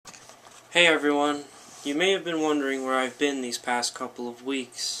Hey everyone, you may have been wondering where I've been these past couple of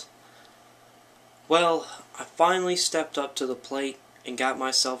weeks. Well, I finally stepped up to the plate and got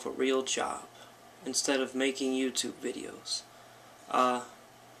myself a real job, instead of making YouTube videos. I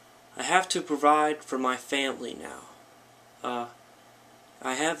have to provide for my family now.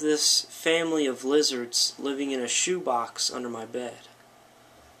 I have this family of lizards living in a shoebox under my bed.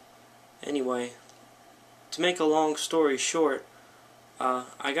 Anyway, to make a long story short,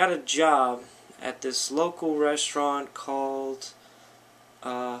 I got a job at this local restaurant called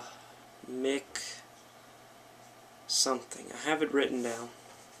Mick something. I have it written down.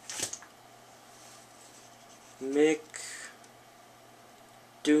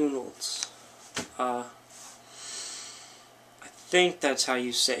 McDonald's. I think that's how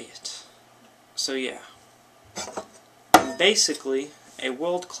you say it. So yeah. I'm basically a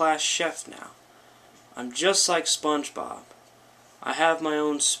world-class chef now. I'm just like Spongebob. I have my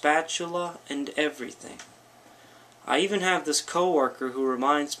own spatula and everything. I even have this coworker who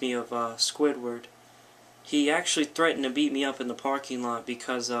reminds me of Squidward. He actually threatened to beat me up in the parking lot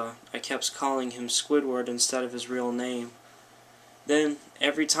because I kept calling him Squidward instead of his real name. Then,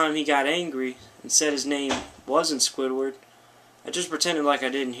 every time he got angry and said his name wasn't Squidward, I just pretended like I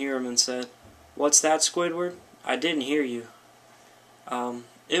didn't hear him and said, "What's that, Squidward? I didn't hear you."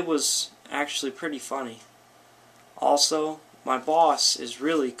 It was actually pretty funny. Also, my boss is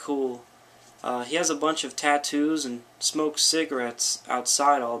really cool. He has a bunch of tattoos and smokes cigarettes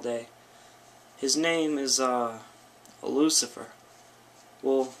outside all day. His name is Lucifer.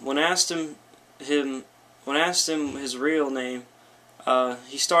 Well, when I asked him his real name,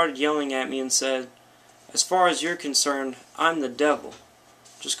 he started yelling at me and said, "As far as you're concerned, I'm the devil.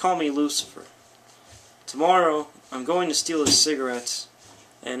 Just call me Lucifer." Tomorrow, I'm going to steal his cigarettes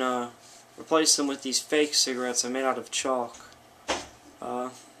and replace them with these fake cigarettes I made out of chalk.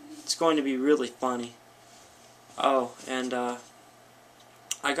 It's going to be really funny. Oh, and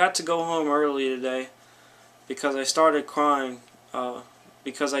I got to go home early today because I started crying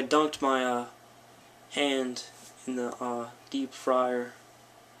because I dunked my hand in the deep fryer.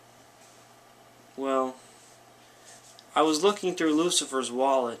 Well, I was looking through Lucifer's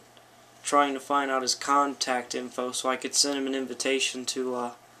wallet trying to find out his contact info so I could send him an invitation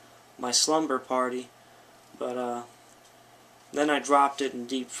to my slumber party, but then I dropped it in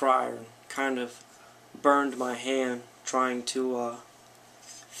deep fryer and kind of burned my hand trying to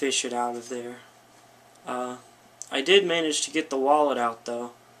fish it out of there. I did manage to get the wallet out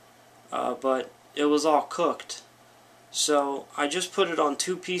though, but it was all cooked. So I just put it on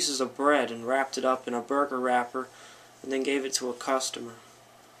 2 pieces of bread and wrapped it up in a burger wrapper and then gave it to a customer.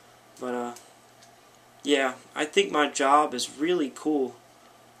 But yeah, I think my job is really cool.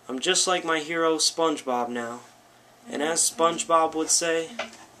 I'm just like my hero Spongebob now. And as Spongebob would say,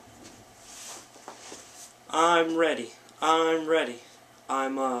 I'm ready. I'm ready.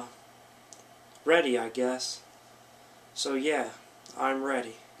 I'm ready, I guess. So yeah, I'm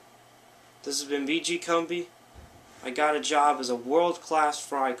ready. This has been realbgkumbi. I got a job as a world-class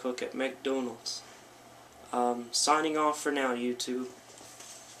fry cook at McDonald's. Signing off for now, YouTube.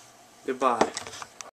 Goodbye.